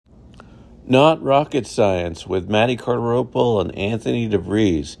Not Rocket Science with Matty Cardarople and Anthony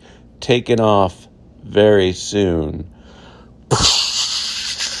DeVries taking off very soon.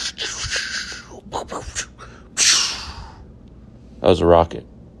 That was a rocket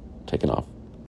taking off.